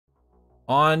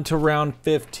On to round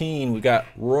 15. We got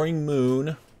Roaring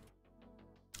Moon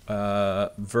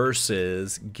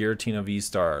versus Giratina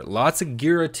V-Star. Lots of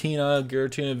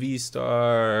Giratina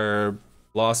V-Star,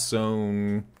 Lost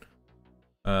Zone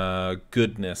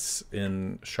goodness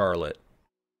in Charlotte.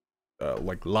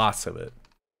 Like lots of it.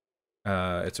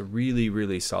 It's a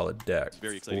really solid deck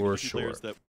for sure.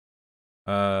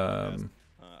 I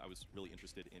was really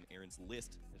interested in Aaron's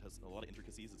list. It has a lot of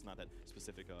intricacies. It's not that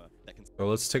specific. So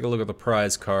let's take a look at the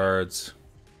prize cards. It's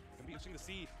gonna be interesting to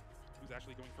see who's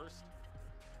actually going first.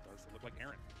 Does it look like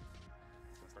Aaron?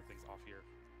 Let's gonna start things off here.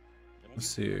 Let's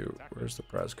see, where's the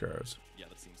prize cards? Yeah,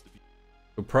 that seems to be.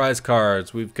 So prize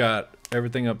cards, we've got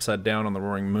everything upside down on the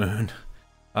Roaring Moon.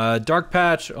 Dark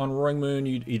Patch on Roaring Moon,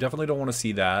 you definitely don't want to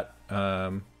see that. I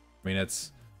mean,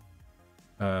 it's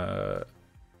a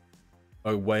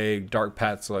way Dark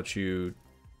Patch lets you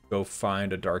go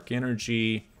find a dark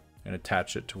energy and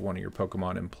attach it to one of your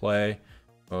Pokemon in play.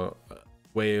 A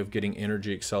way of getting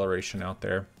energy acceleration out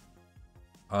there.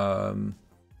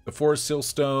 The Forest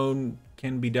Sealstone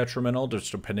can be detrimental,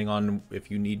 just depending on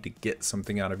if you need to get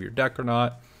something out of your deck or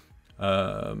not.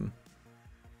 Are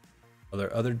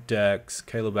there other decks?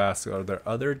 Caleb asks, are there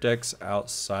other decks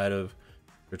outside of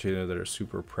Giratina that are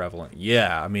super prevalent?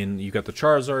 Yeah, I mean, you got the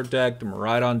Charizard deck, the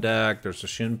Miraidon deck, there's the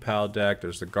Shin-Pao deck,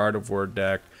 there's the Gardevoir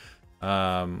deck.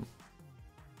 But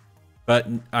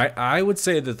I would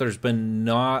say that there's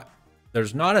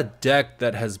not a deck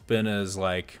that has been as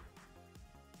like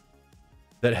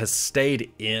that has stayed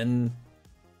in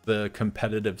the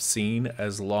competitive scene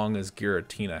as long as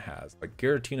Giratina has. Like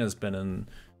Giratina has been in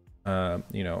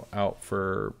you know, out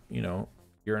for, you know,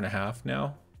 year and a half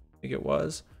now, I think it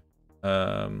was.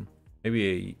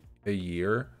 Maybe a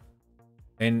year.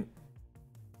 And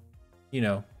you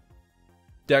know,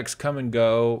 decks come and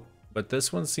go, but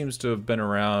this one seems to have been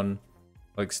around,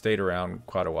 like stayed around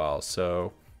quite a while.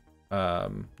 So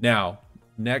now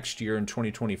next year in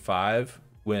 2025,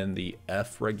 when the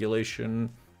F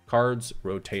regulation cards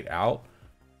rotate out,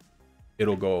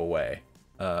 it'll go away.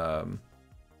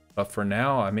 But for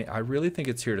now, I mean, I really think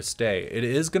it's here to stay. It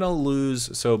is gonna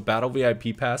lose. So Battle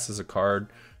VIP Pass is a card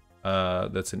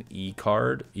that's an E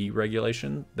card, E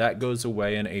regulation, that goes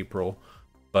away in April.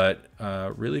 But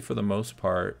really, for the most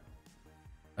part,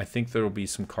 I think there will be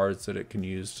some cards that it can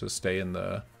use to stay in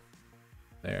the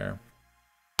there.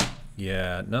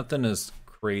 Yeah, nothing as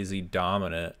crazy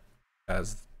dominant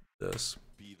as this.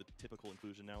 Be the typical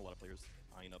inclusion now. A lot of players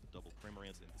eyeing up double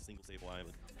Crimorants and single save live.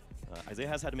 Isaiah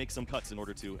has had to make some cuts in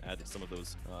order to add some of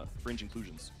those fringe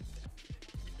inclusions.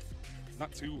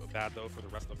 Not too bad though for the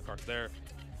rest of the cards there.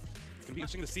 It's gonna be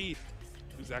interesting to see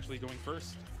who's actually going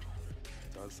first.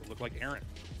 Does it look like Aaron?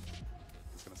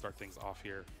 It's gonna start things off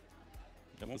here.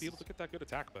 They won't be able to get that good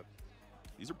attack, but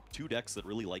these are two decks that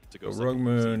really like to go. Roaring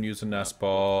Moon, use a Nest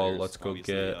Ball. Let's go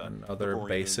get another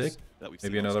basic.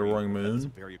 Maybe another Roaring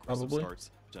Moon, probably.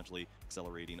 Starts, potentially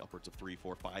accelerating upwards of 3,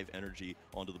 4, 5 energy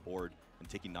onto the board and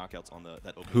taking knockouts on that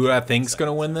opening. Who I think's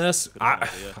gonna win this?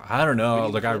 I don't know.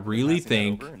 Like I really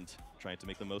think trying to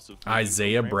make the most of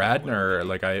Isaiah Bradner.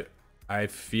 Like I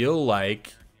feel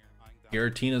like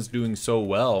Giratina's doing so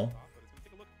well.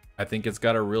 I think it's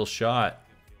got a real shot.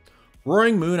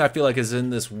 Roaring Moon, I feel like, is in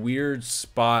this weird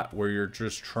spot where you're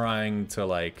just trying to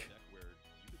like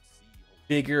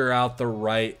figure out the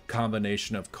right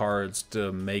combination of cards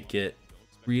to make it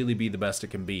really be the best it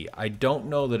can be. I don't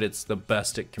know that it's the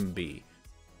best it can be.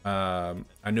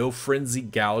 I know Frenzy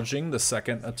Gouging, the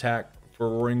second attack for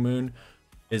Roaring Moon,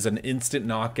 is an instant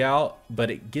knockout, but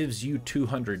it gives you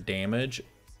 200 damage,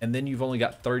 and then you've only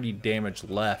got 30 damage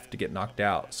left to get knocked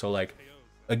out. So like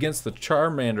against the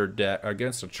Charmander deck,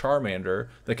 against a Charmander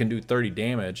that can do 30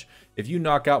 damage, if you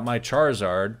knock out my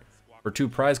Charizard for 2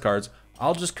 prize cards,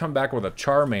 I'll just come back with a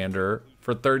Charmander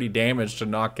for 30 damage to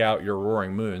knock out your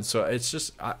Roaring Moon. So it's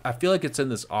just, I feel like it's in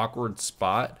this awkward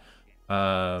spot.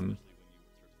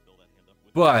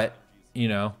 But, you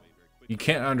know, you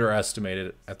can't underestimate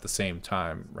it at the same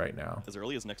time right now. As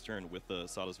early as next turn with the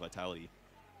Sawdust Vitality.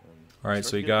 Alright,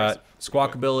 so you got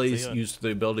Squawk abilities, use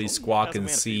the ability Squawk and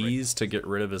Seize to get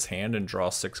rid of his hand and draw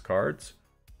 6 cards.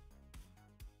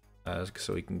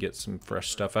 So he can get some fresh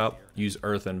stuff out. Use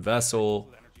Earthen Vessel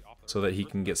so that he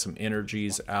can get some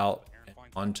energies out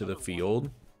onto the field.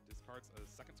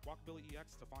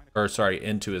 Or sorry,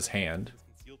 into his hand.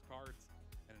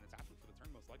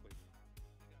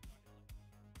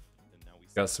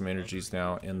 Got some energies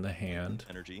now in the hand.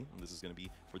 Energy. This is going to be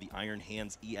for the Iron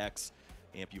Hands EX.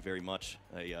 Amp you very much.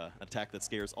 A attack that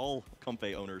scares all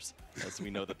Comfey owners, as we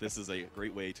know that this is a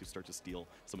great way to start to steal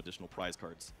some additional prize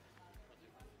cards.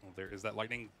 Well, there is that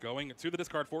lightning going to the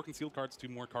discard. 4 concealed cards, 2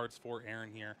 more cards for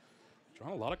Aaron here.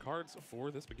 Drawn a lot of cards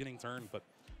for this beginning turn, but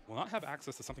will not have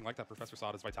access to something like that Professor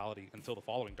Sada's Vitality until the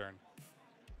following turn.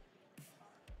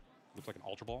 Looks like an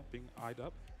Ultra Ball being eyed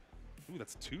up. Ooh,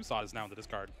 that's 2 Sadas now in the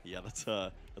discard. Yeah, that's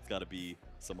got to be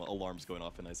some alarms going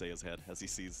off in Isaiah's head as he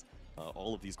sees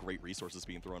all of these great resources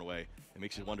being thrown away. It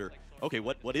makes you wonder, okay,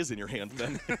 what is in your hand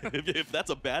then? if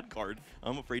that's a bad card,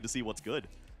 I'm afraid to see what's good.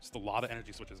 Just a lot of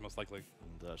energy switches, most likely.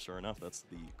 And sure enough, that's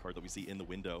the card that we see in the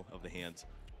window of the hand.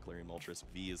 Galarian Moltres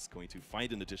V is going to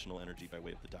find an additional energy by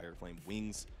way of the Dire Flame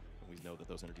Wings. And we know that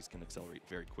those energies can accelerate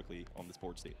very quickly on this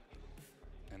board state.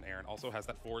 And Aaron also has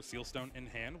that 4 Sealstone in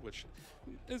hand, which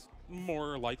is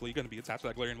more likely going to be attached to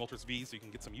that Galarian Moltres V, so you can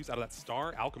get some use out of that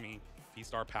Star Alchemy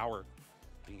V-Star power,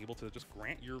 being able to just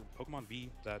grant your Pokemon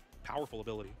V that powerful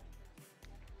ability.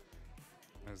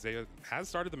 Isaiah has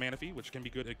started the Manaphy, which can be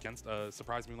good against a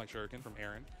surprise Moonlight Shuriken from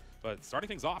Aaron, but starting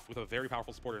things off with a very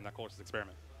powerful supporter in that Colress's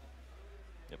Experiment.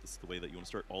 Yep, this is the way that you want to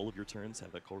start all of your turns,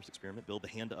 have that Colress Experiment, build the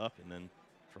hand up, and then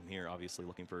from here, obviously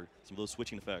looking for some of those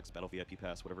switching effects, Battle VIP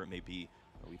Pass, whatever it may be.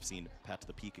 We've seen Pat to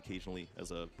the Peak occasionally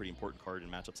as a pretty important card in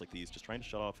matchups like these, just trying to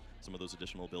shut off some of those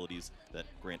additional abilities that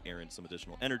grant Aaron some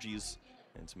additional energies,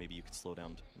 and so maybe you could slow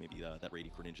down maybe that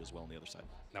Radiant Greninja as well on the other side.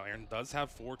 Now Aaron does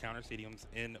have 4 counter stadiums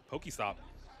in Pokestop,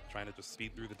 trying to just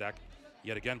speed through the deck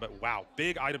yet again, but wow,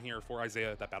 big item here for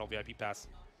Isaiah, that Battle VIP Pass.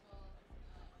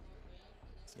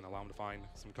 It's going to allow him to find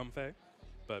some Comfey,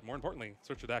 but more importantly,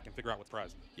 search the deck and figure out what's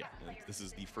prized. Yeah, and this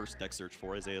is the first deck search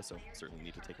for Isaiah, so certainly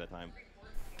need to take that time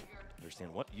to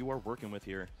understand what you are working with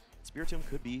here. Spiritomb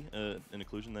could be an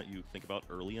inclusion that you think about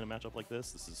early in a matchup like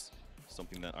this. This is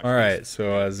something that... All right,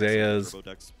 so Isaiah's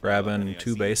grabbing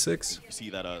 2 basics. You see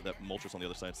that that Moltres on the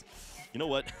other side. You know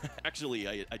what? Actually,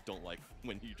 I don't like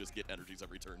when you just get energies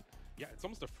every turn. Yeah, it's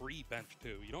almost a free bench,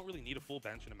 too. You don't really need a full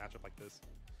bench in a matchup like this.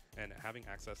 And having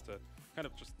access to kind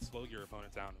of just slow your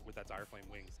opponent down with that Dire Flame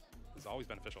Wings is always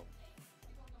beneficial.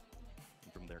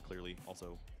 And from there, clearly,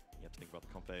 also, you have to think about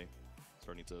the Comfey.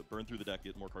 Starting to burn through the deck,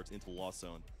 get more cards into the Lost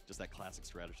Zone. Just that classic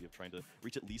strategy of trying to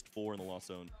reach at least 4 in the Lost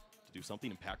Zone to do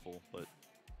something impactful, but...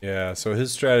 Yeah, so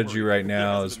his strategy right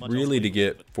now is really to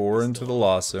get 4 into the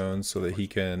Lost Zone so that he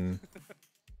can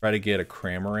try to get a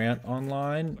Cramorant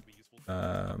online.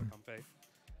 And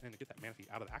to get that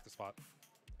Manaphy out of the active spot.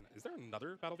 Is there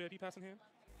another Battle VIP Pass in hand?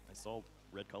 I saw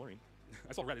red coloring.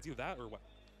 I saw red. It's either that or what?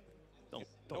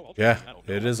 Don't. Yeah,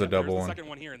 it is a double There's one. The second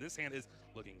one here, and this hand is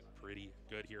looking pretty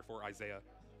good here for Isaiah.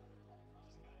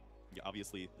 Yeah,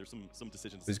 obviously, there's some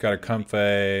decisions. He's got a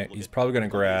Comfey. He's probably going to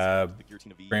grab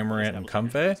Cramorant and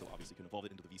Comfey. So obviously, you can evolve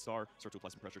it into the V-Star, start to apply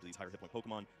some pressure to these higher hit point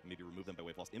Pokemon, and maybe remove them by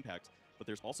way of lost impact. But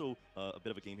there's also a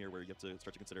bit of a game here where you have to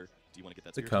start to consider: do you want to get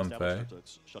that Spiritomb established, start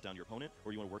to shut down your opponent,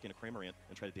 or you want to work in a Cramorant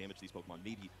and try to damage these Pokemon,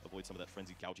 maybe avoid some of that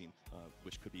frenzied gouging,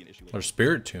 which could be an issue. Or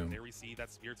Spiritomb. There we see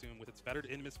that Spiritomb with its Fettered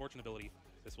in Misfortune ability.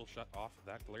 This will shut off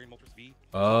that Galarian Moltres V.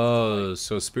 Oh,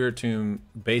 so Spiritomb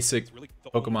basic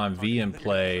Pokemon V in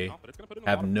play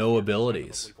have no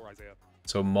abilities.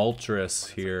 So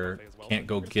Moltres here can't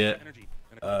go get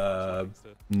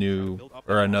new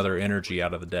or another energy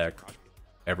out of the deck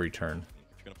every turn.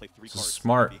 This is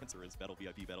smart.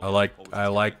 I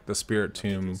like the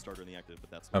Spiritomb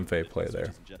Comfey play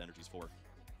there.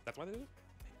 That's why they did it?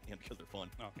 And because they're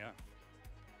fun. Oh, yeah.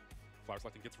 Flower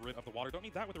Selecting gets rid of the water. Don't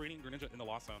need that with the Radiant Greninja in the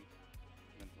Lost Zone. And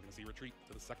then we're going to see retreat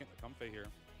to the second Comfey here.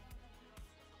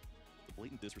 The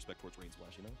blatant disrespect towards Rain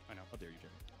Splash, you know? I know. How dare you,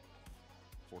 Jeremy?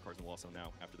 4 cards in the Lost Zone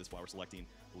now after this Flower Selecting.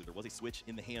 I believe there was a switch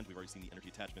in the hand. We've already seen the energy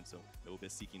attachment, so no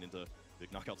Abyss seeking into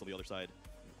big knockouts on the other side.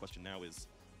 And the question now is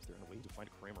there a way to find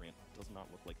a Cramorant? Does not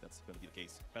look like that's going to be the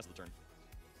case. Pass the turn.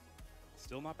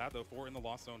 Still not bad, though, 4 in the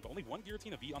Lost Zone, but only 1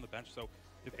 Giratina V on the bench. So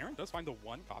if Aaron does find the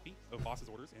 1 copy of Boss's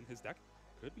Orders in his deck,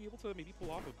 could be able to maybe pull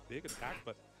off a big attack.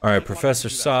 But all right, Professor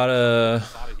Sada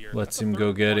lets him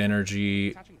go get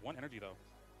energy. Attaching 1 energy, though.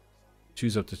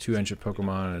 Choose up to 2 ancient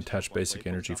Pokemon and attach basic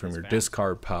energy from your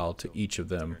discard pile to each of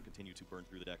them.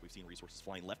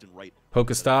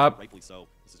 Pokestop.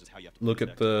 Look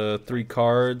at the 3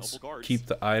 cards. Keep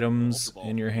the items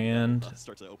in your hand.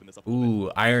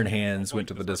 Ooh, Iron Hands went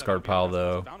to the discard pile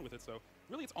though.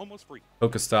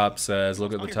 Pokestop says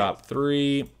look at the top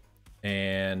 3,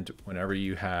 and whenever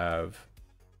you have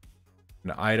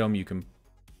an item, you can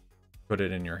put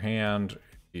it in your hand.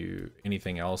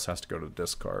 Anything else has to go to the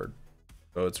discard.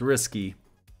 So it's risky,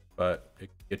 but it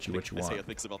gets you what you want. Isaiah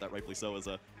thinks about that rightfully so as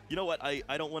you know what, I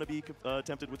don't want to be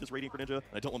tempted with this Radiant Greninja.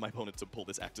 I don't want my opponent to pull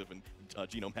this active and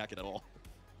genome hack it at all.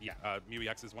 Yeah, Mew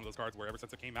EX is one of those cards where ever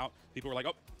since it came out, people were like,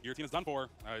 oh, Giratina's done for.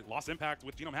 Lost impact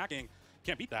with genome hacking.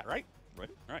 Can't beat that, right? Right.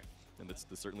 All right. And this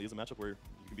certainly is a matchup where you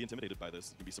can be intimidated by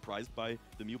this. You can be surprised by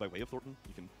the Mew by way of Thornton.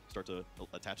 You can start to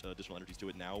attach additional energies to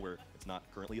it now where it's not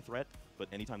currently a threat. But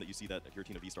anytime that you see that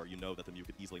Giratina V-Star, you know that the Mew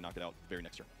could easily knock it out the very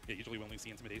next turn. Yeah, usually we only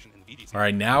see intimidation in VGC. All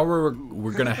right, now we're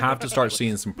going to have to start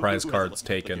seeing some prize cards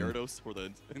taken. The Gyarados or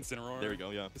the Incineroar. There you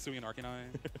go, yeah. Hisuian Arcanine.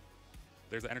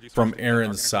 There's the energy from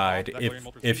Aaron's side.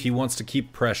 If he wants to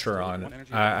keep pressure on,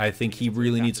 I think he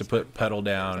really needs to put pedal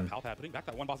down. Putting back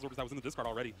that one boss's orders that was in the discard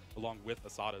already, along with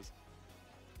Asada's.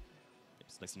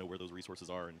 It's nice to know where those resources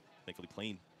are, and thankfully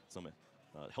playing some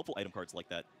helpful item cards like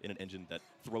that in an engine that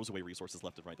throws away resources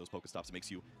left and right. Those Pokestops, it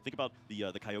makes you think about the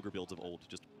Kyogre builds of old,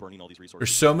 just burning all these resources.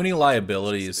 There's so many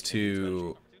liabilities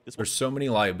to. There's so many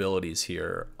liabilities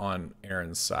here on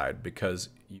Aaron's side because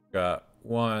you've got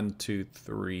 1, 2,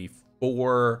 3,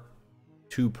 4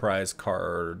 2 prize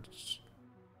cards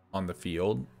on the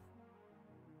field.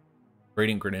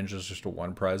 Radiant Greninja is just a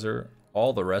 1 prizer.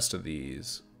 All the rest of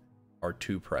these are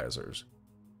 2 prizers.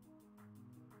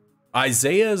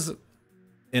 Isaiah's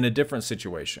in a different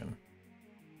situation.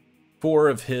 4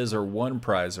 of his are 1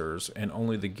 prizers, and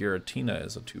only the Giratina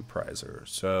is a 2 prizer.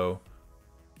 So,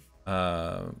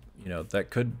 you know, that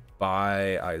could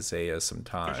buy Isaiah some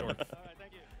time. For sure.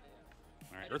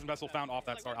 Earthen Vessel found off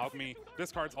that Star Alchemy.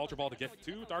 Discards Ultra Ball to get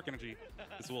 2 Dark Energy.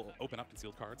 This will open up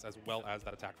concealed cards as well as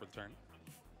that attack for the turn.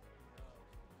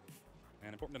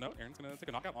 And important to note, Aaron's going to take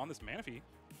a knockout on this Manaphy,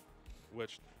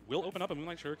 which will open up a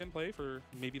Moonlight Shuriken play for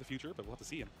maybe the future, but we'll have to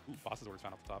see. And ooh, boss's orders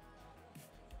found off the top.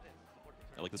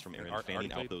 I like this from Aaron,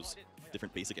 fanning out those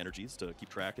different basic energies to keep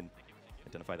track and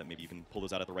identify that maybe you can pull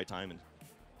those out at the right time and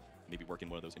maybe work in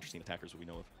one of those interesting attackers that we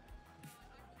know of.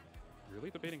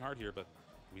 Really debating hard here, but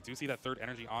we do see that 3rd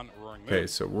energy on Roaring Moon. Okay,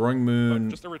 so Roaring Moon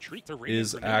just a retreat to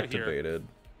is activated.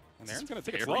 And Aaron's going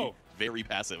to take it slow. Very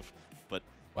passive, but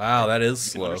wow, that is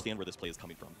you slow. can understand where this play is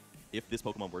coming from. If this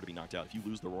Pokemon were to be knocked out, if you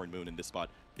lose the Roaring Moon in this spot,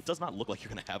 it does not look like you're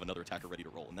going to have another attacker ready to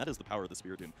roll. And that is the power of the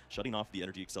Spiritomb, shutting off the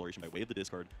energy acceleration by way of the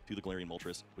discard to the Galarian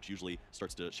Moltres, which usually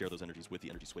starts to share those energies with the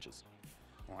energy switches.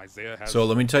 Well, Isaiah has so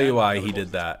let me tell you why he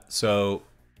did that. So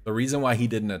the reason why he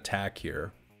didn't attack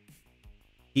here,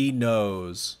 he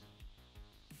knows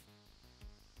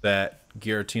that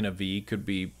Giratina V could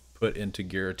be put into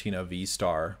Giratina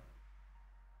V-Star.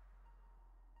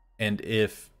 And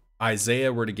if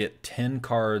Isaiah were to get 10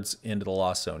 cards into the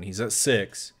Lost Zone, he's at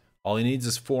 6. All he needs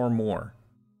is 4 more,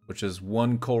 which is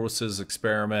 1 Colress's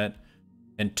Experiment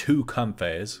and 2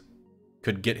 Comfeys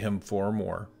could get him 4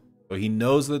 more. So he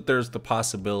knows that there's the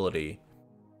possibility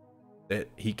that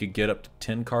he could get up to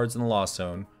 10 cards in the Lost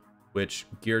Zone, which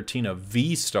Giratina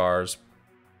V-Star's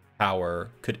power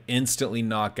could instantly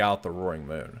knock out the Roaring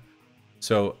Moon.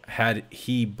 So had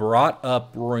he brought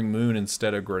up Roaring Moon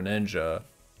instead of Greninja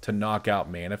to knock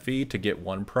out Manaphy to get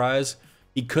 1 prize,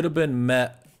 he could have been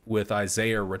met with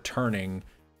Isaiah returning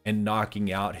and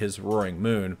knocking out his Roaring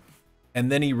Moon.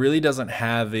 And then he really doesn't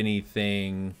have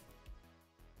anything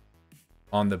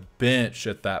on the bench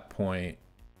at that point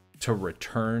to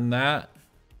return that.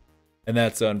 And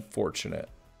that's unfortunate.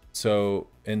 So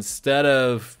instead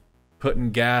of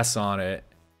putting gas on it,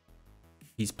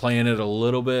 he's playing it a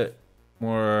little bit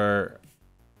more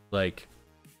like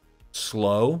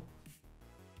slow.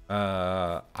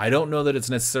 I don't know that it's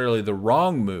necessarily the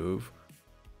wrong move,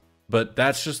 but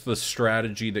that's just the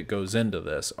strategy that goes into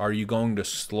this. Are you going to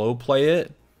slow play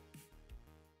it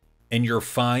and you're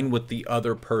fine with the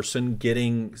other person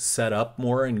getting set up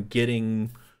more and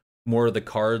getting more of the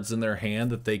cards in their hand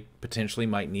that they potentially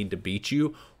might need to beat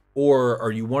you? Or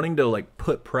are you wanting to like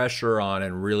put pressure on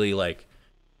and really like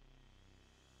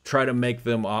try to make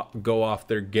them go off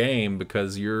their game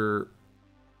because you're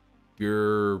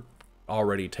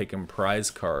already taking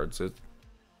prize cards?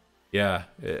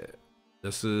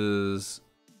 This is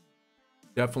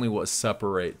definitely what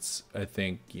separates, I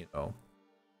think, you know,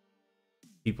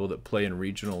 people that play in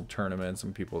regional tournaments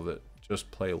and people that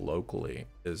just play locally,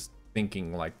 is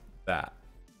thinking like that.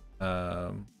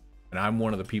 And I'm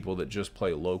one of the people that just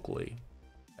play locally.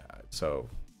 So,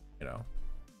 you know,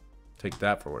 take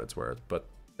that for what it's worth. But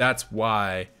that's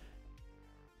why,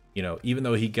 you know, even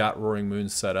though he got Roaring Moon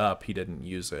set up, he didn't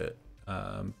use it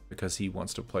because he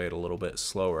wants to play it a little bit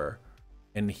slower.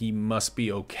 And he must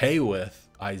be okay with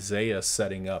Isaiah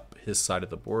setting up his side of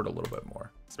the board a little bit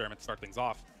more. Experiment to start things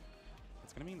off.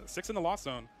 It's going to mean 6 in the Lost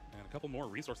Zone and a couple more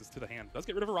resources to the hand. Does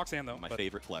get rid of a Roxanne, though. My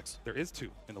favorite flex. There is 2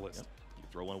 in the list. Yep. You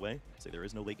throw 1 away, say there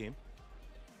is no late game,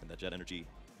 and that Jet Energy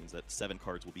means that 7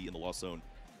 cards will be in the Lost Zone.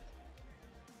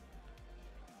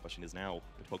 Question is now,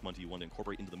 which Pokemon do you want to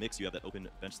incorporate into the mix? You have that open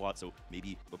bench slot, so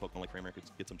maybe a Pokemon like Kramer could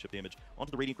get some chip damage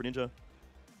onto the Radiant Greninja.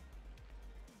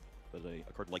 that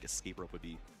a card like Escape Rope would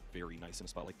be very nice in a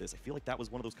spot like this. I feel like that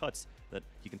was one of those cuts that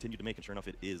he continued to make, and sure enough,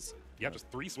 it is. Yeah, just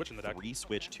 3 switch in the deck. 3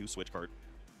 switch, 2 switch card.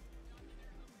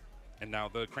 And now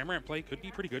the Cramorant play could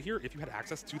be pretty good here if you had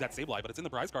access to that Sableye, but it's in the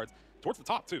prize cards towards the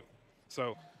top, too.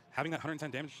 So having that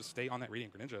 110 damage to stay on that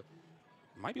Radiant Greninja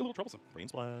might be a little troublesome. Rain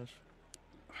Splash.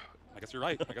 I guess you're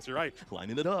right. I guess you're right.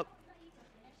 Lining it up.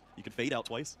 You can fade out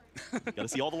twice. Got to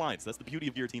see all the lines. That's the beauty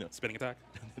of Giratina. Spinning attack.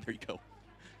 There you go. All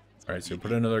right, so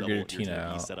put another Double Giratina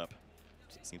out. Setup.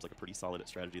 Seems like a pretty solid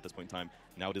strategy at this point in time.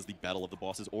 Now it is the battle of the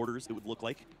boss's orders, it would look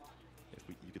like. If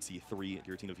you could see 3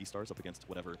 Giratina V-Stars up against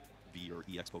whatever V or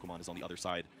EX Pokemon is on the other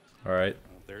side. All right.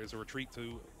 Well, there is a retreat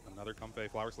to another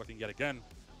Comfey Flower selecting yet again.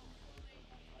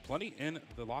 Plenty in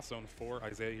the Lost Zone for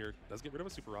Isaiah here. Does get rid of a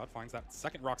Super Rod, finds that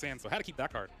second Roxanne, so had to keep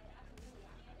that card.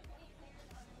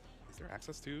 Is there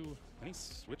access to any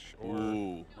switch or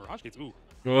Mirage Gates? Ooh.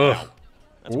 Wow.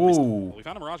 That's Well, we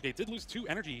found a Mirage Gate. Did lose 2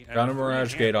 energy. Got a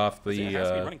Mirage Gate off the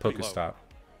Pokestop. Pokestop.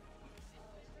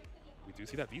 We do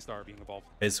see that V-Star being evolved.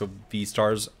 Okay, so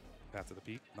V-Stars Path to the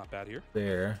peak. Not bad here.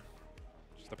 there.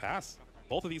 Just a pass.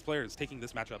 Both of these players taking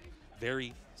this matchup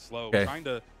very slow, Okay. trying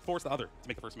to force the other to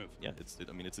make the first move. Yeah,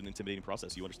 I mean, it's an intimidating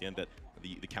process. You understand that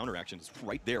the counter action is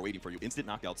right there waiting for you. Instant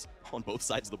knockouts on both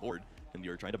sides of the board, and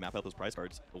you're trying to map out those prize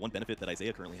cards. The one benefit that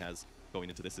Isaiah currently has going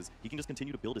into this is he can just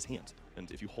continue to build his hand.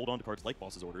 And if you hold on to cards like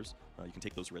Boss's Orders, you can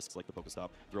take those risks like the Pokestop,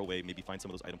 throw away, maybe find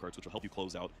some of those item cards which will help you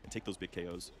close out and take those big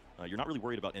KOs. You're not really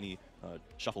worried about any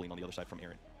shuffling on the other side from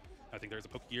Aaron. I think there's a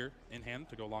Pokegear in hand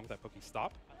to go along with that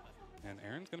Pokestop. And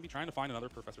Aaron's going to be trying to find another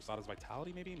Professor Sada's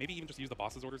Vitality, maybe even just use the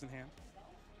Boss's Orders in hand.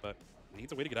 But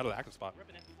needs a way to get out of the active spot.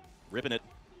 Ripping it.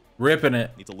 Ripping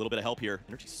it. Needs a little bit of help here.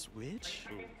 Energy Switch.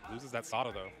 Ooh, loses that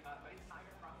Sada, though. I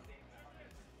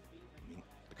mean,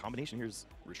 the combination here is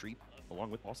retreat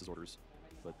along with Boss's Orders,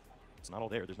 but it's not all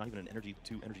there. There's not even an energy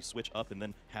switch up and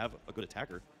then have a good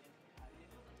attacker.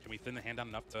 Can we thin the hand down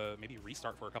enough to maybe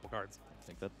restart for a couple cards? I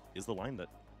think that is the line that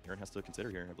Aaron has to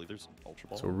consider here. I believe there's Ultra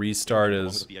Ball. So restart along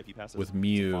is the VIP passes. with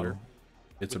Mew. Fodder.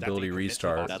 Its Would that ability be commit to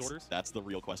restart. Boss's Orders? That's the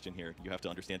real question here. You have to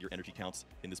understand your energy counts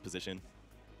in this position.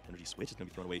 Energy Switch is going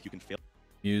to be thrown away. You can fail.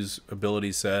 Mew's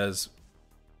ability says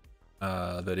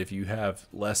that if you have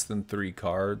less than 3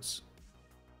 cards,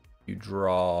 you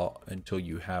draw until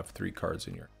you have 3 cards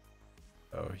in your.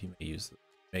 So he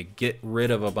may get rid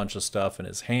of a bunch of stuff in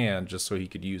his hand just so he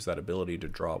could use that ability to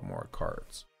draw more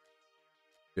cards.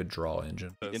 Good draw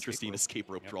engine. Interesting escape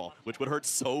rope draw, which would hurt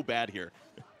so bad here.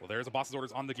 Well, there's a Boss's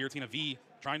Orders on the Giratina V,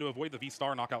 trying to avoid the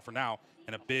V-Star knockout for now,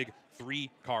 and a big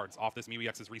 3 cards off this Mew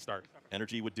EX's restart.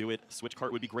 Energy would do it. Switch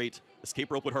cart would be great.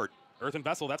 Escape rope would hurt. Earthen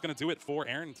Vessel, that's going to do it for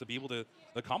Aaron to be able to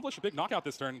accomplish a big knockout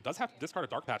this turn. Does have to discard a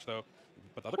Dark Patch, though.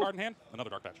 But the other card in hand, another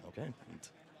Dark Patch. Okay. And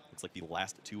looks like the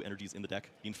last 2 energies in the deck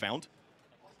being found.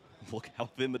 Look how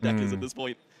thin the deck is at this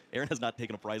point. Aaron has not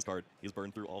taken a prize card. He's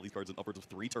burned through all these cards in upwards of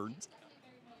 3 turns.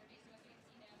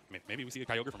 Maybe we see a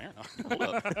Kyogre from Aaron. Hold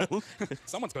up.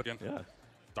 Someone's cooking. Yeah.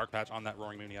 Dark Patch on that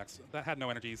Roaring Moon EX. That had no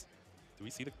energies. Do we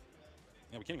see the...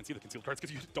 Yeah, we can't even see the concealed cards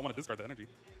because you don't want to discard the energy.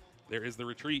 There is the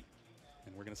retreat.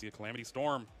 And we're going to see a Calamity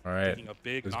Storm. All right. Taking a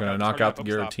big He's going to knock out the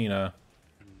Giratina.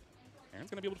 Aaron's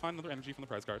going to be able to find another energy from the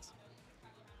prize cards.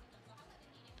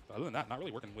 But other than that, not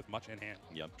really working with much in hand.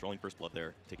 Yeah, drawing first blood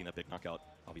there, taking that big knockout.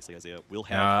 Obviously, Isaiah will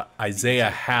have... Isaiah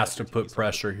has to put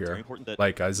pressure here.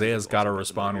 Like, Isaiah's got to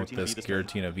respond with this Giratina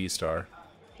Giratina V-Star.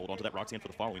 Hold on to that Roxanne for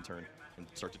the following turn and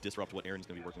start to disrupt what Aaron's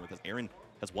going to be working with. Because Aaron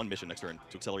has one mission next turn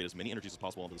to accelerate as many energies as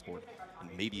possible onto this board. And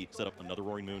maybe set up another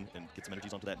Roaring Moon and get some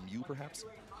energies onto that Mew, perhaps.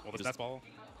 Well, the Stats Ball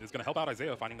is going to help out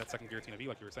Isaiah finding that second Giratina V,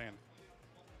 like you were saying.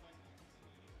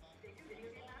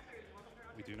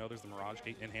 We do know there's the Mirage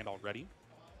Gate in hand already,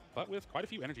 but with quite a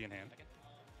few energy in hand.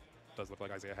 Does look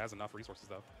like Isaiah has enough resources,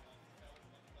 though.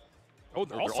 Oh,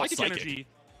 they're all psychic energy.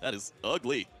 That is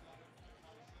ugly.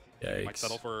 Yikes. Might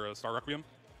settle for a Star Requiem.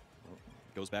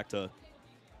 Goes back to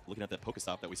looking at that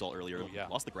Pokestop that we saw earlier. Oh, yeah.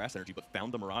 Lost the grass energy, but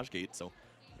found the Mirage Gate, so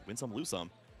win some, lose some.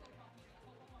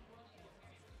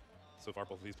 So far,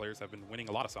 both of these players have been winning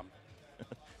a lot of some.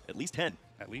 At least 10.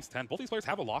 At least 10. Both these players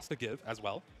have a loss to give as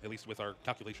well, at least with our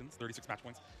calculations. 36 match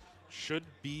points should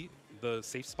be the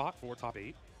safe spot for top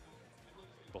 8.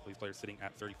 Both of these players sitting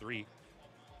at 33. You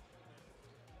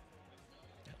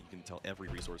can tell every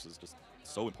resource is just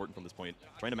so important from this point.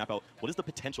 Trying to map out what is the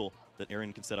potential that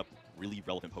Aaron can set up really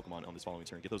relevant Pokemon on this following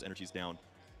turn. Get those energies down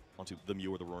onto the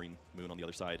Mew or the Roaring Moon on the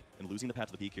other side. And losing the Path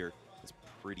to the Peak here is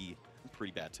pretty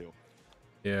bad too.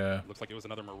 Yeah. Looks like it was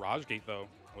another Mirage Gate, though,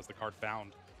 was the card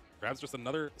found. Grabs just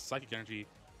another Psychic Energy.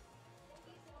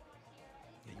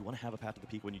 Yeah, you want to have a Path to the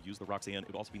Peak when you use the Roxanne. It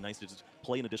would also be nice to just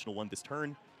play an additional one this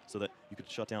turn so that you could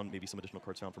shut down maybe some additional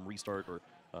cards found from Restart or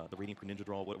the Radiant Greninja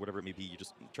draw, whatever it may be. You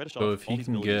just try to shut So off if all he these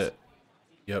can abilities.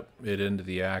 get it into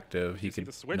the active, he could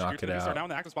knock it out. Now in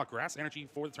the active spot, Grass Energy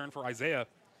for the turn for Isaiah.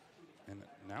 And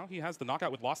now he has the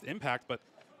knockout with Lost Impact, but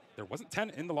there wasn't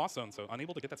 10 in the Lost Zone, so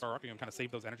unable to get that Star Rocket and kind of save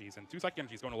those energies. And 2 Psychic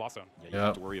Energies going to Lost Zone. Yeah, you don't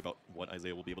have to worry about what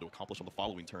Isaiah will be able to accomplish on the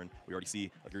following turn. We already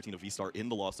see a Giratina V-Star in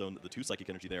the Lost Zone, the 2 Psychic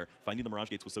Energy there. Finding the Mirage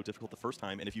Gates was so difficult the first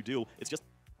time, and if you do, it's just...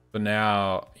 But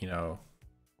now, you know,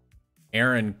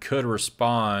 Aaron could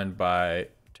respond by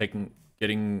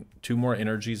getting 2 more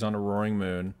energies on a Roaring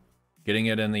Moon, getting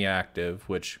it in the active,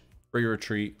 which free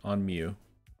retreat on Mew,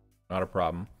 not a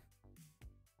problem.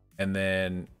 And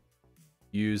then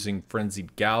using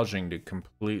Frenzied Gouging to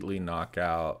completely knock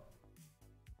out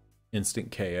instant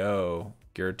KO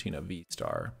Giratina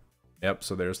V-Star. Yep,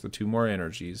 so there's the 2 more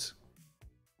energies.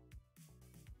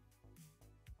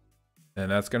 And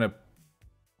that's going to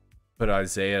put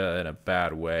Isaiah in a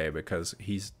bad way because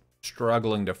he's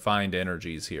struggling to find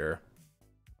energies here.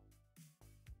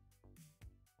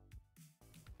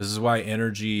 This is why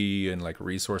energy and like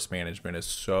resource management is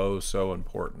so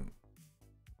important.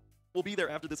 We'll be there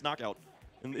after this knockout.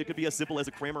 And it could be as simple as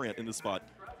a Cramorant in this spot.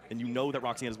 And you know that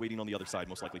Roxanne is waiting on the other side,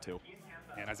 most likely, too.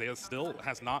 And Isaiah still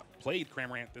has not played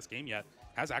Cramorant this game yet.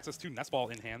 Has access to Nest Ball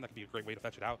in hand. That could be a great way to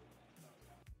fetch it out.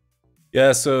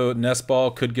 Yeah, so Nest Ball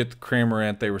could get the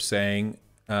Cramorant, they were saying.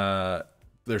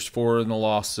 There's 4 in the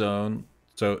Lost Zone,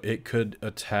 so it could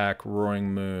attack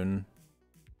Roaring Moon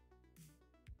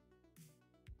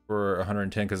for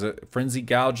 110, because Frenzy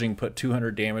Gouging put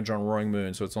 200 damage on Roaring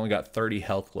Moon, so it's only got 30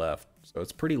 health left. So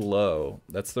it's pretty low.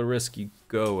 That's the risk you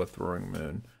go with Roaring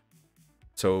Moon.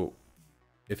 So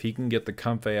if he can get the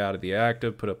Comfey out of the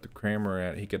active, put up the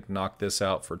Cramorant, he could knock this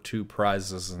out for 2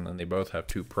 prizes, and then they both have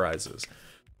 2 prizes.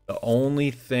 The only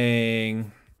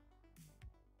thing...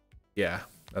 Yeah,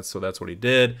 that's what he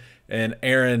did. And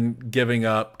Aaron giving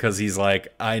up because he's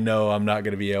like, I know I'm not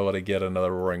going to be able to get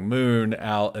another Roaring Moon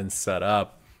out and set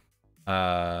up.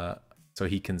 So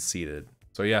he conceded.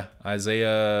 So yeah,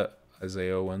 Isaiah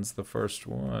wins the first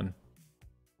one.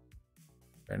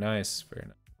 Very nice, very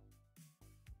nice.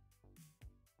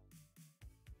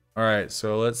 All right,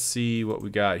 so let's see what we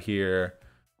got here.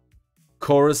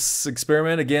 Chorus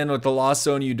Experiment, again, with the Lost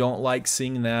Zone, you don't like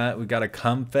seeing that. We got a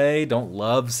Comfey, don't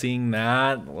love seeing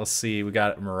that. Let's see, we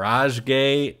got Mirage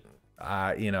Gate.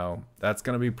 You know, that's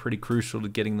going to be pretty crucial to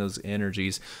getting those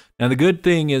energies. Now, the good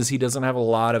thing is he doesn't have a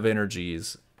lot of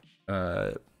energies.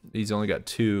 He's only got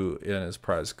 2 in his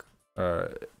prize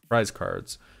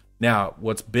cards. Now,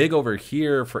 what's big over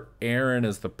here for Aaron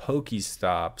is the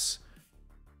Pokestops.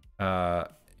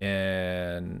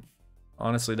 And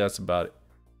honestly, that's about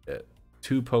it.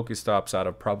 2 Pokestops out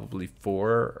of probably 4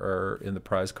 are in the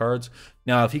prize cards.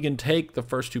 Now, if he can take the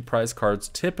first 2 prize cards,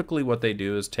 typically what they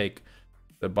do is take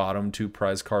the bottom 2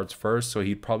 prize cards first, so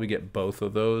he'd probably get both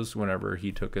of those whenever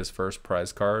he took his first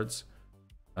prize cards.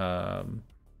 So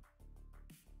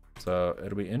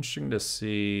it'll be interesting to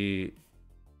see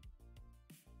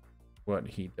what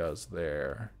he does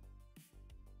there.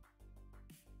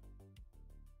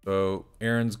 So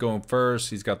Aaron's going first.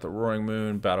 He's got the Roaring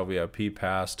Moon Battle VIP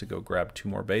pass to go grab 2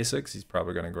 more basics. He's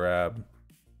probably going to grab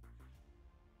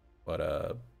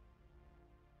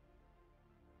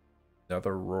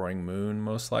another Roaring Moon,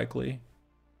 most likely.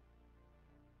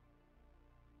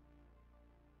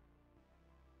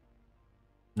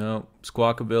 No,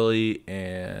 Squawkabilly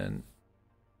and...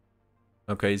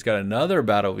 Okay, he's got another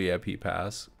Battle VIP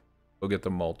pass. Go get the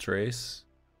Moltres.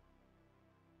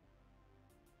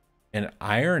 And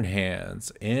Iron Hands.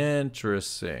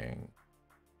 Interesting.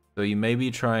 So you may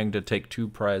be trying to take 2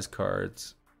 prize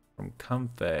cards from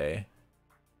Comfey.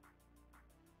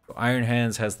 So Iron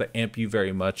Hands has the Amp You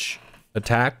Very Much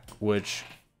attack, which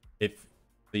if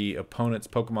the opponent's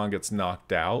Pokemon gets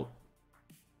knocked out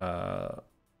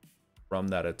from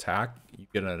that attack, you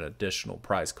get an additional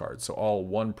prize card. So all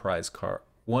 1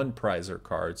 prizer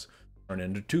cards turn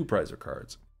into 2 prizer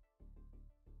cards.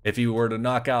 If you were to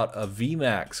knock out a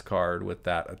VMAX card with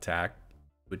that attack,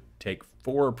 it would take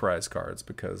 4 prize cards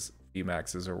because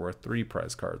VMAXs are worth 3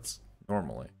 prize cards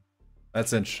normally.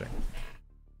 That's interesting.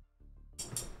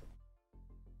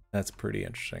 That's pretty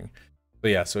interesting.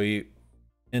 But yeah, so he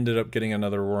ended up getting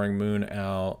another Roaring Moon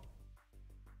out.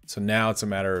 So now it's a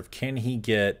matter of, can he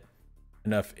get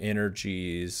enough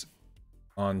energies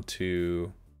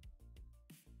onto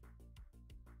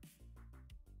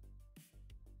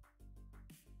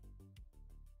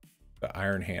the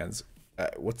Iron Hands.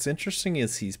 What's interesting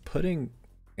is he's putting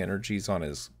energies on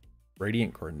his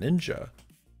Radiant Greninja.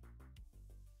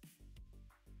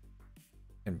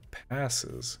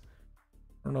 passes.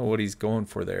 I don't know what he's going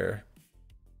for there.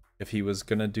 If he was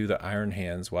going to do the Iron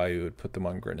Hands, why he would put them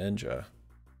on Greninja.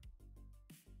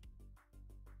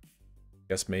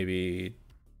 Guess maybe...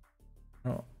 I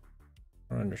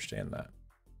don't understand that.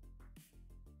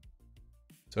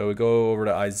 So we go over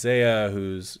to Isaiah,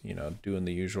 who's, you know, doing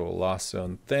the usual Lost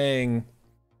Zone thing.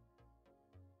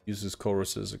 Uses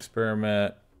Colress's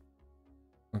experiment.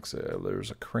 Looks like there's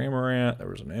a Cramorant, there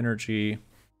was an energy.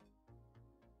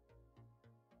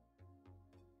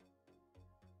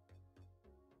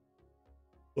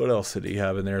 What else did he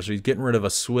have in there? So he's getting rid of a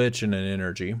switch and an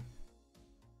energy.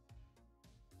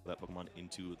 That Pokemon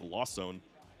into the Lost Zone.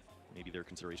 Maybe there are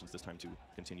considerations this time to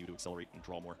continue to accelerate and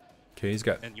draw more. Okay, he's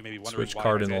got and you may be wondering switch why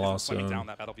card in the Isaiah Lost isn't playing Zone. down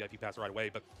that Battle VIP pass right away,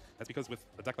 but that's because with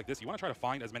a deck like this, you want to try to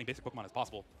find as many basic Pokemon as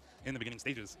possible in the beginning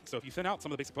stages. So if you thin out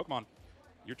some of the basic Pokemon,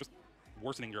 you're just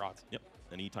worsening your odds. Yep.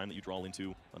 Any time that you draw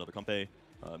into another Compe,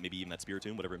 maybe even that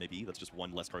Spiritomb, whatever it may be, that's just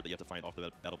one less card that you have to find off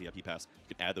the Battle VIP pass.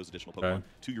 You can add those additional Pokemon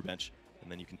to your bench,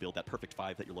 and then you can build that perfect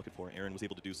 5 that you're looking for. Aaron was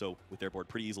able to do so with their board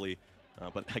pretty easily,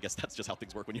 but I guess that's just how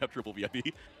things work when you have triple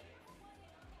VIP.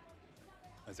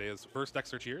 Isaiah's first deck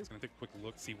search here is going to take a quick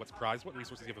look, see what's prized, what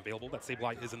resources you have available. That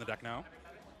Sableye is in the deck now.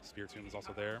 Spiritomb is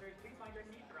also there.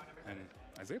 And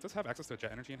Isaiah does have access to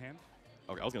Jet Energy in hand.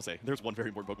 Okay, I was going to say, there's one very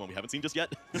important Pokemon we haven't seen just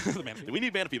yet. Manaphy. We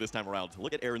need Manaphy this time around.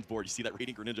 Look at Aaron's board. You see that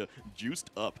Radiant Greninja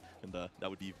juiced up, and that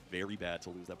would be very bad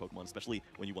to lose that Pokemon, especially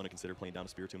when you want to consider playing down a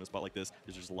Spiritomb in a spot like this.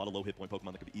 There's just a lot of low hit point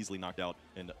Pokemon that could be easily knocked out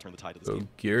and turn the tide of this game.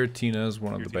 Giratina is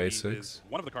one of the Giratina basics. is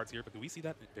one of the cards here, but do we see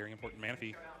that very important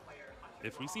Manaphy?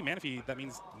 If we see Manaphy, that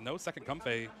means no second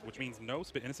Comfey, which means no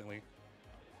Spit Innocently.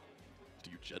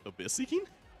 Do you Jet Abyss Seeking?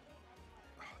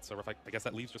 So if I guess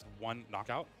that leaves just one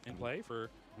knockout in play for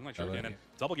Moonlight Shuriken and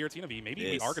double Giratina V. Maybe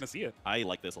we are going to see it. I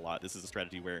like this a lot. This is a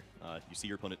strategy where you see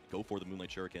your opponent go for the Moonlight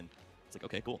Shuriken. It's like,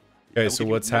 okay, cool. Okay, so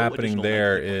what's happening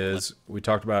there is we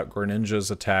talked about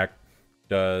Greninja's attack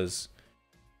does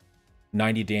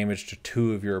 90 damage to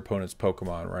 2 of your opponent's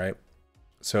Pokemon, right?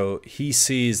 So he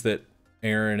sees that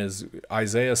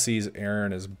Isaiah sees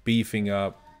Aaron is beefing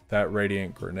up that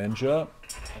Radiant Greninja.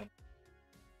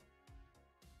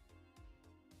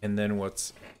 And then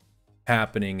what's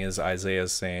happening is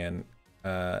Isaiah's saying,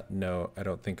 no, I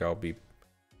don't think I'll be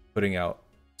putting out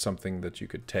something that you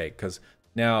could take. Because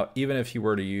now, even if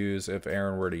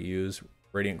Aaron were to use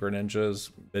Radiant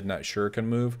Greninja's Midnight Shuriken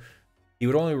move, he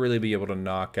would only really be able to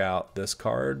knock out this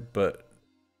card, but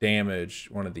damage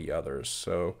one of the others.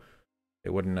 So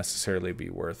it wouldn't necessarily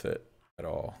be worth it at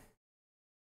all.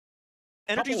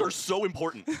 Energies are so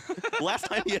important. Last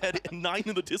time he had 9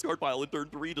 in the discard pile in turn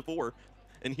 3 to 4.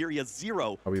 And here he has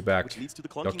 0. I'll be back. Which leads to the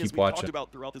clunkiness we talked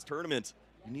about throughout this tournament.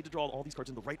 You need to draw all these cards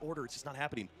in the right order. It's just not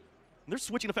happening. And there's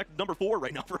switching effect number 4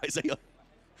 right now for Isaiah.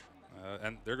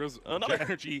 And there goes Jet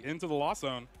Energy into the Lost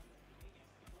Zone.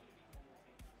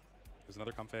 There's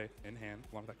another Comfey in hand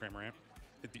along with that Cramorant.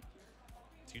 Do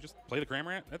you just play the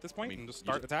Cramorant at this point and just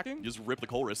start attacking? You just rip the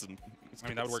Colress and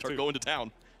that would work start too. going to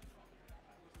town.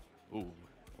 Ooh.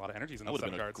 A lot of energies in that those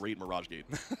would have been cards. a great Mirage Gate.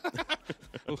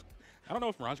 I don't know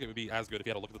if Mirage Gate would be as good if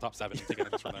you had to look at the top 7 and take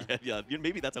energies from there. yeah,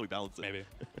 maybe that's how we balance it. Maybe.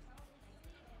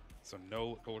 So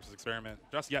no Colress's experiment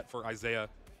just yet for Isaiah.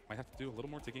 Might have to do a little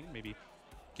more digging. Maybe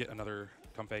get another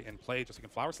Comfey in play just so he can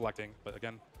flower selecting. But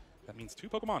again, that means 2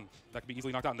 Pokemon that could be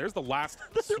easily knocked out. And there's the last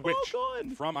switch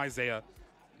from Isaiah.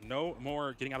 No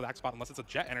more getting out of the act spot unless it's a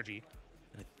Jet Energy.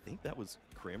 And I think that was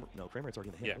Cramorant. No, Cramorant's already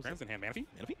in the hand. Yeah, Cramorant's in hand. Manaphy?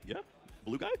 Manaphy? Yeah.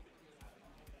 Blue guy?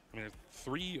 I mean, there's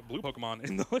 3 blue Pokemon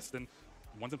in the list, and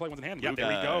one's in play, one's in hand. Blue Yeah, there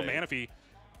we go. guy. Manaphy.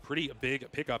 Pretty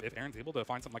big pickup if Aaron's able to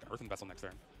find something like Earthen Vessel next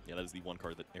turn. Yeah, that is the one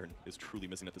card that Aaron is truly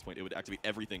missing at this point. It would activate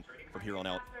everything from here on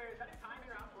out.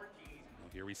 Well,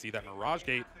 here we see that Mirage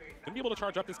Gate. Going to be able to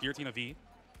charge up this Giratina V,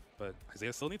 but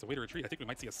Isaiah still needs a way to retreat. I think we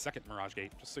might see a second Mirage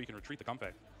Gate just so you can retreat the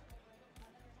Comfey.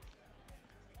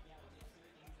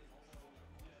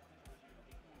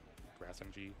 Grass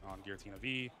Energy on Giratina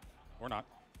V, or not.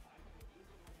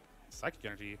 Psychic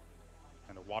Energy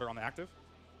and a Water on the active.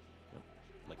 Yep.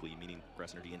 Likely meaning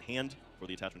Grass Energy in hand for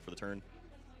the attachment for the turn.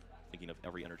 Thinking of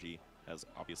every energy, as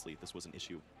obviously this was an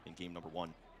issue in game number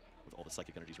 1 with all the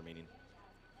Psychic Energies remaining.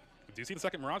 We do see the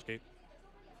second Mirage Gate.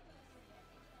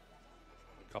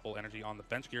 A couple energy on the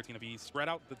bench. Giratina V, spread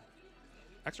out the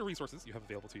extra resources you have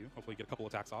available to you. Hopefully get a couple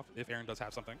attacks off if Aaron does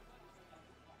have something.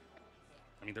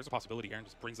 I mean, there's a possibility Aaron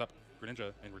just brings up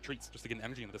Greninja and retreats just to get an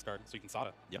energy into this card so you can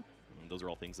Sada. Yeah, and those are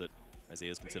all things that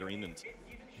Isaiah is considering, and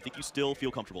I think you still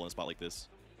feel comfortable in a spot like this.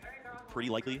 Pretty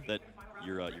likely that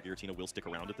your Giratina will stick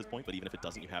around at this point, but even if it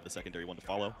doesn't, you have the secondary one to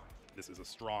follow. This is a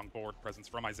strong board presence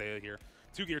from Isaiah here.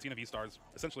 2 Giratina V-Stars,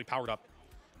 essentially powered up.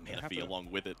 Manaphy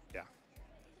along with it. Yeah.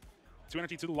 2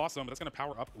 energy to the Lost Zone, but that's going to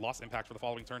power up Lost Impact for the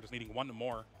following turn, just needing 1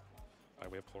 more by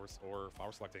way of course or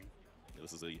flower selecting. Yeah,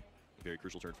 this is a very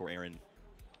crucial turn for Aaron.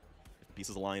 If the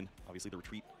pieces align, obviously the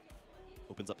retreat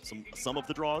opens up some of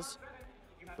the draws.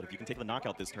 But if you can take the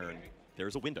knockout this turn,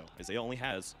 there's a window. Isaiah only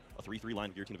has a 3/3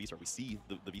 line of Giratina V-Star. We see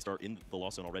the V-Star in the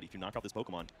Lost Zone already. If you knock out this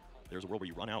Pokemon, there's a world where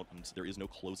you run out, and there is no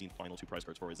closing final 2 prize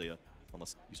cards for Isaiah,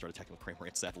 unless you start attacking with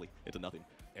Cramorant, sadly, into nothing.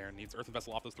 Aaron needs Earthen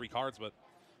Vessel off those 3 cards, but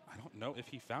I don't know if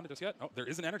he found it just yet. Oh, there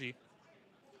is an energy.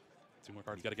 2 more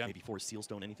cards yet again. Maybe Force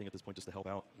Sealstone, anything at this point just to help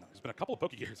out. No, there's been a couple of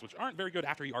Pokegears, which aren't very good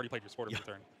after you already played your Sporter for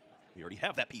the turn. We already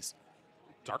have that piece.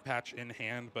 Dark Patch in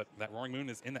hand, but that Roaring Moon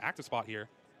is in the active spot here.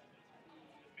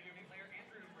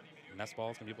 Nest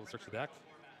Ball is going to be able to search the deck.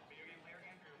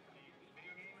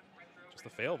 Just a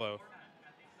fail, though.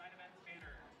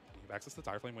 You have access to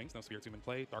Dire Flame Wings, no Spiritomb in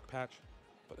play, Dark Patch.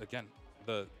 But again,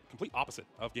 the complete opposite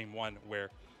of Game 1, where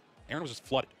Aaron was just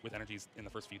flooded with energies in the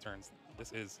first few turns.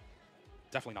 This is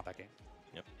definitely not that game.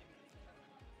 Yep.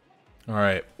 All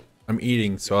right. I'm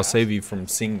eating, so I'll save you from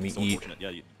seeing me So eat. unfortunate. Yeah,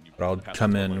 you But I'll pass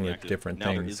come the in turn with active. different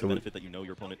now There things. is So the benefit that you know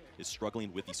your opponent is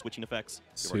struggling with the switching effects.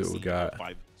 See what we got.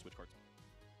 5 switch cards.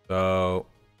 So,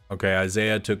 okay,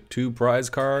 Isaiah took 2 prize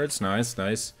cards. Nice,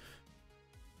 nice.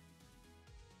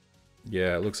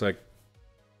 Yeah, it looks like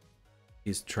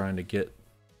he's trying to get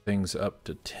things up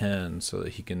to 10 so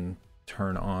that he can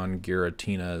turn on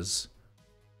Giratina's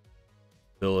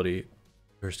ability,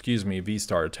 or excuse me,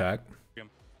 V-Star attack.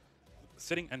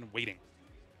 Sitting and waiting.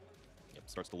 Yep,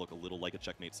 starts to look a little like a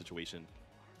checkmate situation.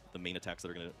 The main attacks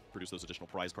that are going to produce those additional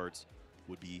prize cards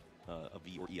would be a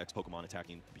V or EX Pokemon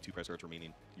attacking, be 2 prize cards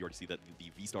remaining. You already see that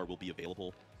the V-Star will be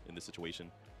available in this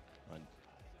situation. And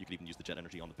you could even use the Jet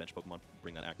Energy on the bench Pokemon,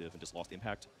 bring that active, and just Lost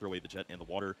Impact, throw away the Jet and the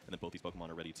Water, and then both these Pokemon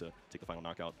are ready to take the final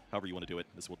knockout. However you want to do it,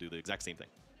 this will do the exact same thing.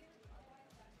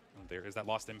 And there is that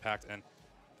Lost Impact, and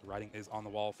the writing is on the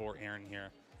wall for Aaron here.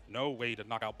 No way to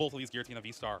knock out both of these Giratina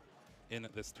V-Star in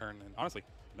this turn, and honestly,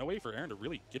 no way for Aaron to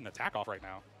really get an attack off right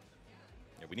now.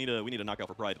 Yeah, we need a knockout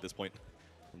for pride at this point.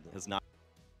 It has not.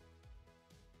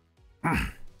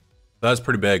 That's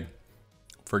pretty big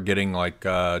for getting like 2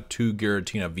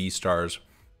 Giratina V-Stars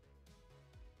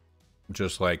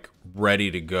just like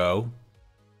ready to go.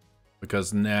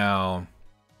 Because now,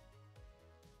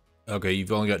 okay,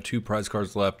 you've only got 2 prize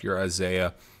cards left. You're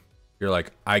Isaiah. You're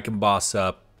like, I can boss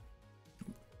up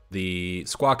the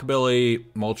Squawkabilly,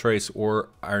 Moltres, or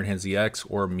Iron Hands EX,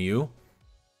 or Mew.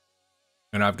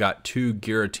 And I've got 2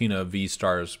 Giratina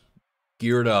V-Stars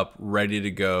geared up, ready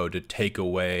to go to take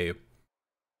away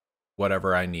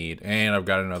whatever I need. And I've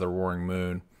got another Roaring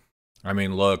Moon. I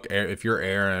mean, look, if you're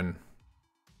Aaron,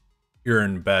 you're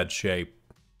in bad shape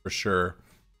for sure.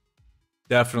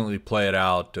 Definitely play it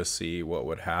out to see what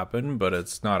would happen, but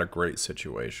it's not a great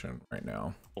situation right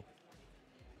now.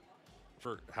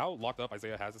 For how locked up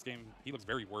Isaiah has this game, he looks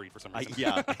very worried for some reason.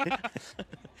 Yeah.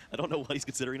 I don't know what he's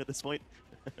considering at this point.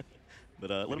 But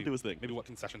let him do his thing. Maybe what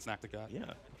concession snack they got. Yeah,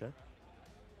 okay.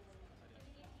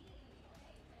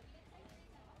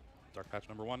 Dark Patch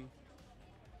number 1.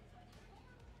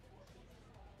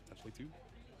 Potentially 2.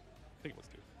 I think it was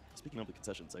 2. Speaking of the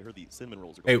concessions, I heard the cinnamon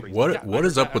rolls are Hey, going crazy. what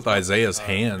is up with Isaiah's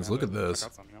hands? Look at this.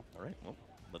 All right, well,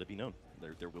 let it be known.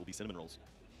 There will be cinnamon rolls.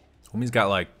 Homie's got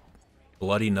like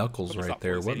bloody knuckles right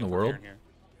there. What in the world?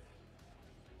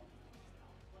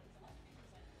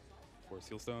 For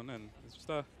Sealstone, and it's just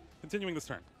continuing this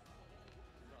turn.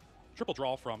 Triple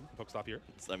draw from the Pokestop here.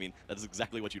 I mean, that is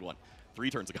exactly what you'd want 3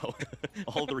 turns ago.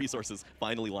 All of the resources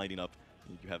finally lining up.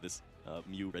 You have this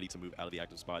Mew ready to move out of the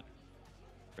active spot.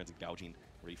 Frenzy Gouging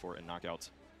ready for a knockout.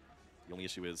 The only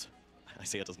issue is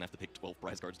Isaiah doesn't have to pick 12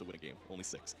 prize cards to win a game. Only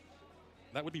 6.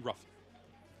 That would be rough.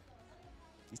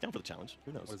 He's down for the challenge.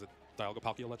 Who knows? What is it? Dialga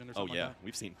Palkia Legend or Oh something yeah, like that?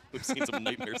 we've seen some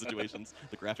nightmare situations.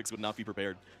 The graphics would not be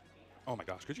prepared. Oh my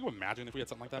gosh, could you imagine if we had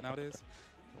something like that nowadays?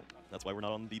 That's why we're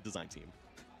not on the design team.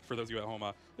 For those of you at home,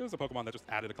 it was a Pokemon that just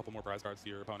added a couple more prize cards to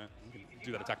your opponent. You can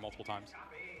do that attack multiple times.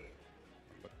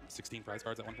 What, 16 prize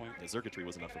cards at one point? Yeah, Circuitry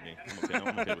was enough for me.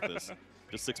 I'm okay with this.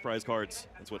 Just 6 prize cards.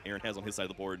 That's what Aaron has on his side of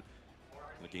the board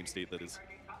in a game state that is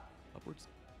upwards.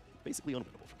 Basically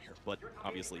unwinnable from here. But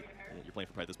obviously, you're playing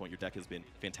for pride at this point. Your deck has been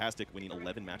fantastic, winning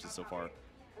 11 matches so far.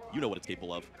 You know what it's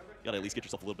capable of. You gotta at least get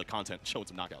yourself a little bit of content, showing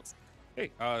some knockouts.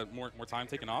 Hey, more time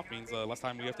taken off means less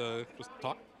time we have to just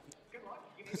talk.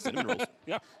 Cinnamon rolls.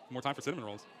 Yeah, more time for cinnamon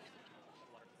rolls.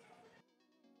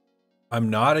 I'm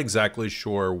not exactly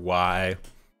sure why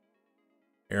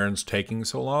Aaron's taking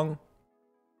so long.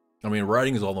 I mean,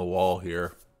 writing's on the wall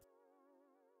here.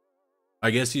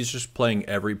 I guess he's just playing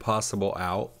every possible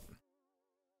out.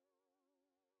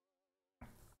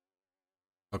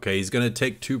 Okay, he's going to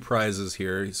take 2 prizes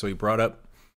here. So he brought up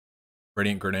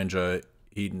Radiant Greninja.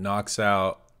 He knocks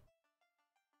out...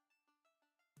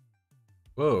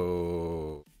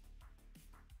 Whoa.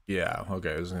 Yeah,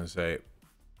 okay, I was going to say...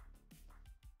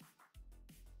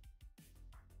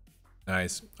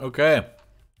 Nice. Okay.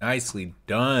 Nicely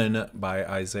done by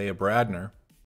Isaiah Bradner.